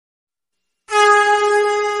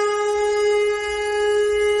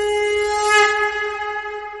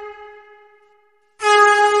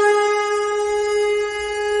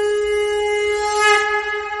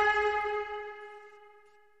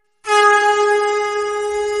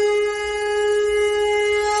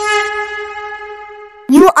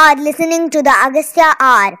are listening to the Agastya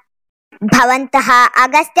Hour. Bhavantaha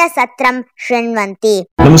Agastya Satram Shrinvanti.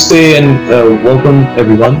 Namaste and welcome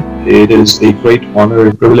everyone. It is a great honor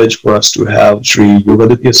and privilege for us to have Sri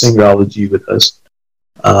Yogaditya Singh Rawalji with us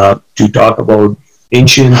to talk about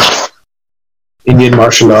ancient Indian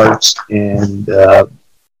martial arts and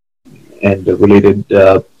related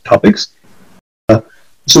topics.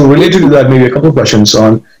 So related to that, maybe a couple of questions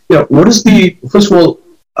on, what is first of all,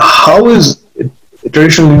 how is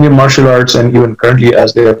traditional Indian martial arts and even currently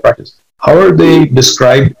as they are practiced, how are they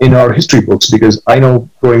described in our history books? Because I know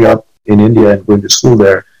growing up in India and going to school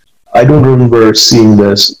there, I don't remember seeing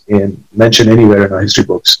this mentioned anywhere in our history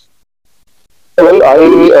books. Well,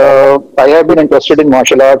 I have been interested in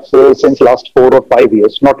martial arts since last 4 or 5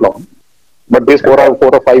 years, not long. But these 4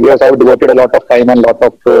 or 5 years, I have devoted a lot of time and a lot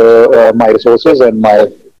of my resources and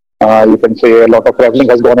my, you can say, a lot of traveling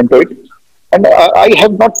has gone into it. And I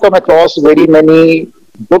have not come across very many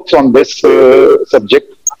books on this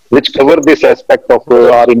subject which cover this aspect of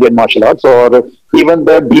our Indian martial arts or even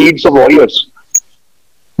the deeds of warriors.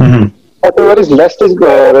 Mm-hmm. Whatever is left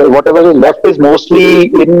is mostly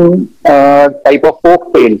in type of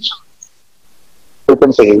folk tales. You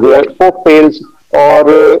can say folk tales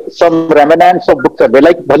or some remnants of books are there.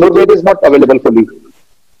 Like Dhanurved is not available fully,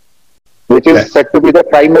 which is said to be the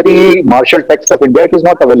primary martial text of India. It is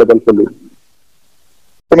not available fully.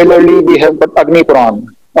 Similarly, we have Agni Puran.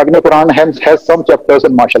 Agni Puran has some chapters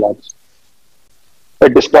in martial arts.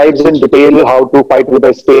 It describes in detail how to fight with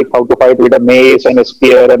a stake, how to fight with a mace and a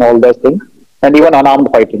spear and all those things, and even unarmed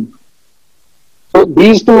fighting. So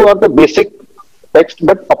these two are the basic texts,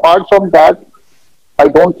 but apart from that, I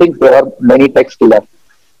don't think there are many texts left.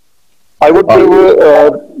 I would give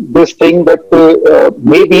this thing that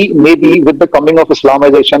maybe with the coming of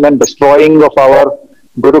Islamization and destroying of our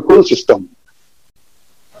Gurukul system,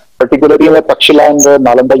 particularly in the Takshila and the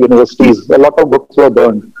Nalanda universities, a lot of books were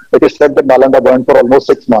burned. It is said that Nalanda burned for almost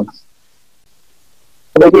 6 months.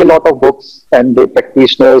 Maybe a lot of books and the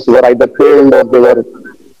practitioners were either killed or they were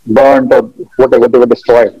burned or whatever, they were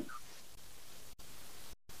destroyed.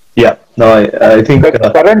 Yeah, no, I think...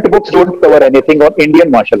 The current books don't cover anything on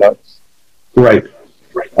Indian martial arts. Right.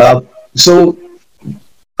 So,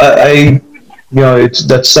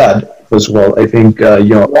 that's sad, first of all. I think, around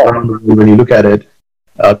the world, when you look at it,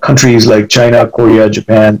 countries like China, Korea,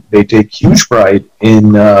 Japan, they take huge pride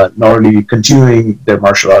in not only continuing their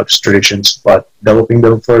martial arts traditions, but developing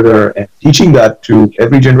them further and teaching that to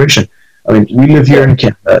every generation. I mean, we live here in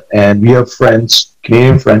Canada, and we have friends,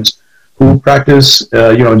 Canadian friends, who practice,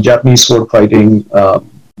 Japanese sword fighting.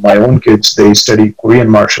 My own kids, they study Korean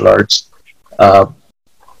martial arts. And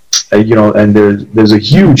there's a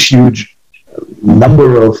huge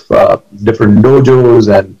number of different dojos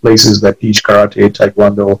and places that teach karate,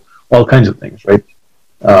 taekwondo, all kinds of things, right?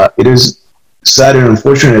 It is sad and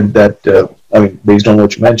unfortunate that, based on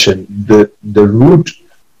what you mentioned, the root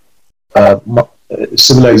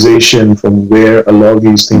civilization from where a lot of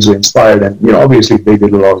these things were inspired, and obviously they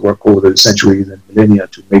did a lot of work over the centuries and millennia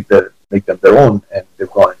to make them their own, and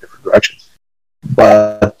they've gone in different directions.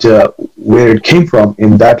 But where it came from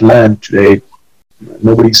in that land today,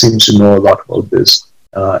 nobody seems to know a lot about this.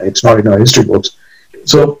 It's not in our history books.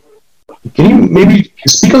 So, can you maybe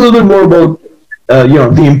speak a little bit more about,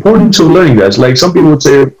 the importance of learning this? Like some people would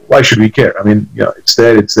say, why should we care? I mean, it's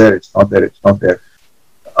there, it's not there, it's not there.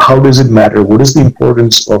 How does it matter? What is the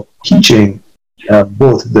importance of teaching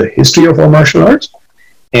both the history of our martial arts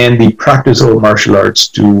and the practice of martial arts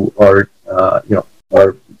to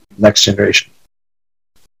our next generation?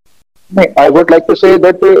 I would like to say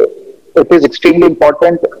that it is extremely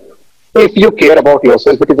important. If you care about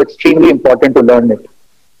yourself, it is extremely important to learn it.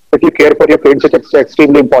 If you care for your kids, it's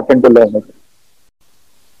extremely important to learn it.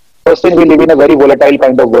 First thing, we live in a very volatile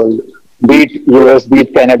kind of world. Be it US, be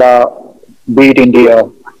it Canada, be it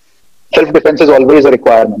India. Self-defense is always a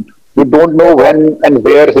requirement. You don't know when and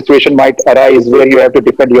where a situation might arise where you have to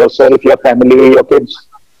defend yourself, your family, your kids.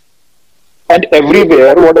 And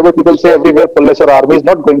everywhere, whatever people say, everywhere police or army is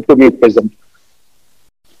not going to be present.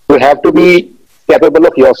 You have to be capable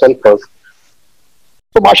of yourself first.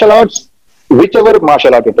 So martial arts, whichever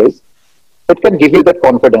martial art it is, it can give you that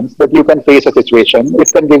confidence that you can face a situation.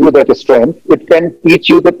 It can give you that strength. It can teach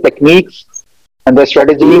you the techniques and the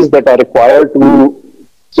strategies that are required to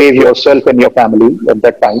save yourself and your family at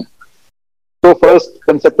that time. So first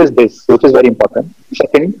concept is this, which is very important.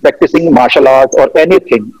 Second, practicing martial arts or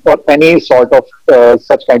anything or any sort of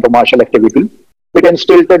such kind of martial activity, it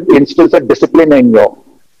instills a discipline in you.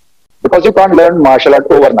 Because you can't learn martial art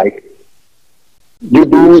overnight. You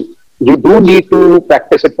do need to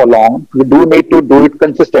practice it for long. You do need to do it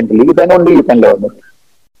consistently. Then only you can learn it.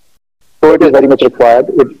 So it is very much required.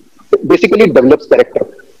 It basically develops character.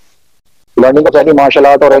 Learning of any martial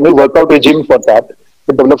art or any workout regime for that,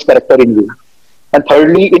 it develops character in you. And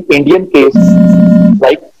thirdly, in Indian case,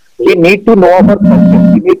 like we need to know our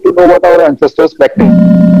culture. We need to know what our ancestors practiced.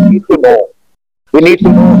 We need to know. We need to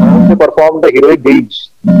know how they perform the heroic deeds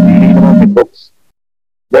we read about in books.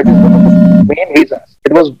 That is one of the main reasons.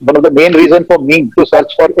 It was one of the main reasons for me to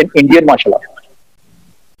search for an Indian martial art.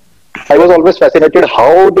 I was always fascinated.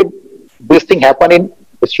 How did this thing happen in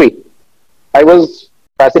history? I was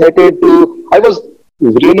I was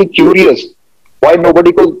really curious why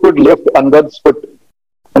nobody could lift Angad's foot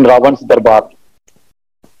in Ravan's darbar.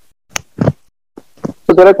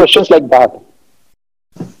 So there are questions like that.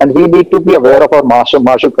 And we need to be aware of our martial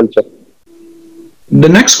culture. The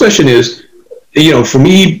next question is, for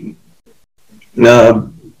me,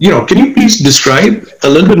 can you please describe a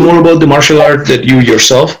little bit more about the martial art that you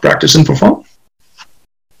yourself practice and perform?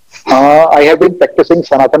 I have been practicing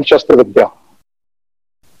Sanatana Shastra Vidya.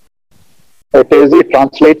 It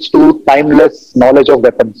translates to timeless knowledge of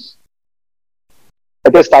weapons.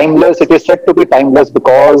 It is timeless. It is said to be timeless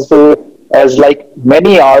because, as like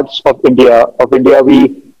many arts of India,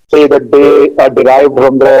 we say that they are derived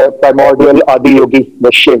from the primordial Adi Yogi,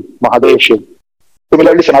 the Shiv, Mahadev Shiv.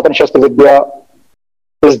 Similarly, Sanatana Shastra Vidya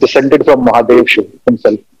is descended from Mahadev Shiv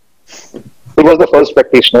himself. He was the first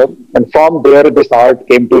practitioner, and from there this art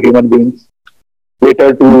came to human beings.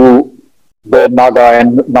 Later to the Naga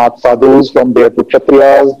and Nath Sadhus, from there to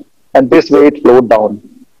Kshatriyas, and this way it flowed down.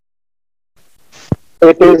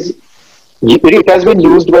 It has been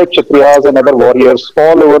used by Kshatriyas and other warriors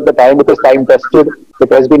all over the time. It is time tested.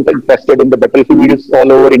 It has been tested in the battlefields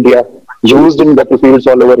all over India, used in battlefields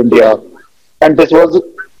all over India. And this was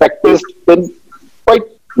practiced in quite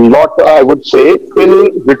a lot, I would say,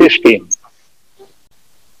 till British came.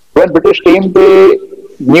 When British came, they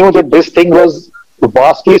knew that this thing was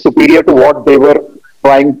vastly superior to what they were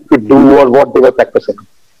trying to do or what they were practicing.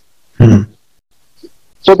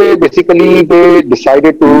 So they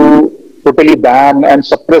decided to totally ban and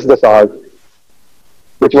suppress this art,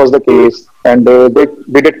 which was the case, and they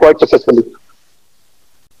did it quite successfully.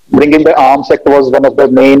 Bringing the Arms Act was one of the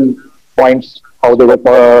main points how they were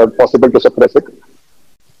possible to suppress it.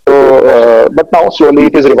 So, but now slowly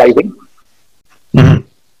it is reviving.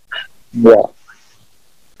 Yeah.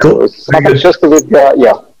 Cool. Just with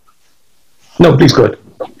yeah. No, please go ahead.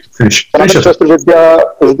 Finish. Shastra Vidya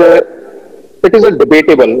it is a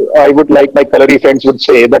debatable. I would like my Kalari friends would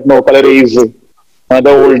say that no, Kalari is the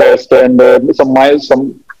oldest, and some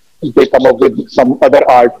they come up with some other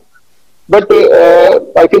art. But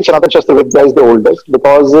I think Sanatana Shastra Vidya is the oldest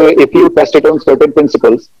because if you test it on certain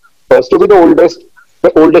principles, first to be the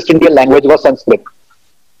oldest Indian language was Sanskrit.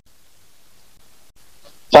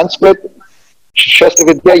 Shastra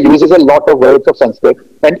Vidya uses a lot of words of Sanskrit,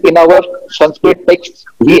 and in our Sanskrit texts,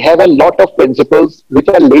 we have a lot of principles which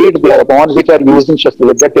are laid thereupon, which are used in Shastra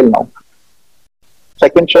Vidya till now.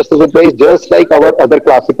 Second, Shastra Vidya is just like our other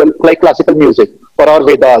classical music or our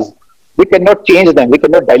Vedas. We cannot change them, we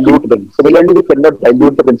cannot dilute them. Similarly, we cannot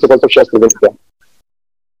dilute the principles of Shastra Vidya.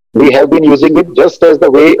 We have been using it just as the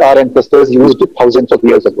way our ancestors used it thousands of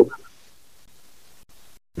years ago.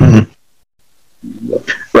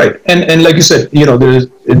 Right, and like you said, there is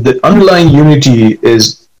the underlying unity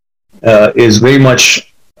is very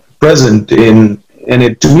much present in, and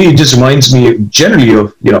it to me it just reminds me generally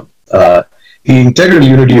of the integral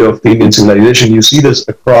unity of the Indian civilization. You see this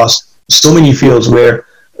across so many fields where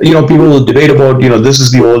people will debate about this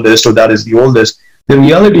is the oldest or that is the oldest. The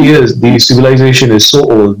reality is the civilization is so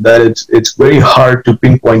old that it's very hard to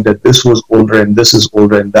pinpoint that this was older and this is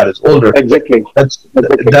older and that is older. Exactly.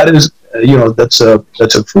 That is that's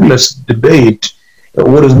a fruitless debate.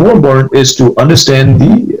 What is more important is to understand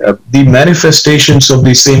the manifestations of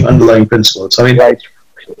the same underlying principles. I mean, right.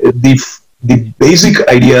 The basic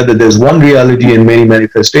idea that there's one reality and many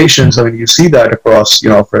manifestations. I mean, you see that across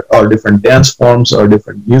our different dance forms, our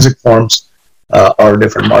different music forms, our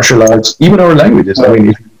different martial arts, even our languages. I mean,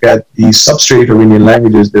 if you look at the substrate of Indian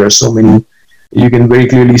languages, there are so many. You can very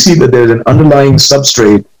clearly see that there's an underlying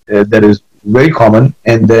substrate that is very common,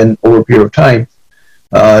 and then over a period of time,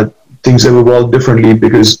 things have evolved differently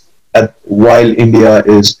because while India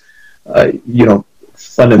is,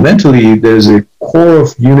 fundamentally there's a core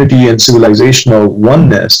of unity and civilizational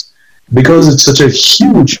oneness, because it's such a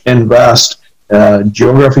huge and vast,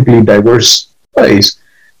 geographically diverse place,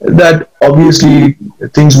 that obviously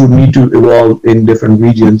things would need to evolve in different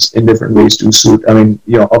regions in different ways to suit. I mean,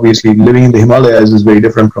 obviously living in the Himalayas is very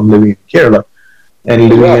different from living in Kerala. And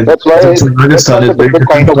living in that's why Rajasthan is very different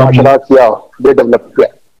kind of martial arts, they developed.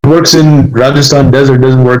 works in Rajasthan desert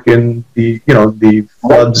doesn't work in the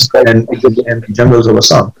floods and the jungles of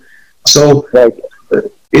Assam. So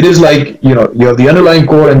it is like you have the underlying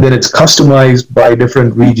core, and then it's customized by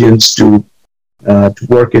different regions to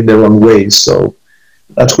work in their own ways. So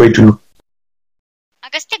that's way too.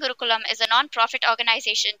 Agastya Gurukulam is a non-profit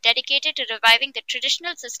organization dedicated to reviving the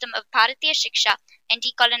traditional system of Bharatiya Shiksha and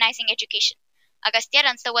decolonizing education. Agastya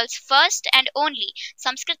runs the world's first and only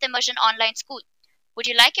Sanskrit immersion online school. Would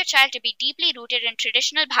you like your child to be deeply rooted in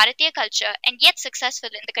traditional Bharatiya culture and yet successful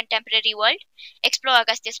in the contemporary world? Explore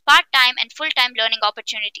Agastya's part-time and full-time learning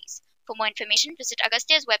opportunities. For more information, visit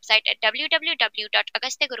Agastya's website at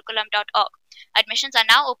www.agastyagurukulam.org. Admissions are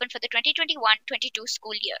now open for the 2021-22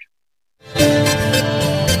 school year.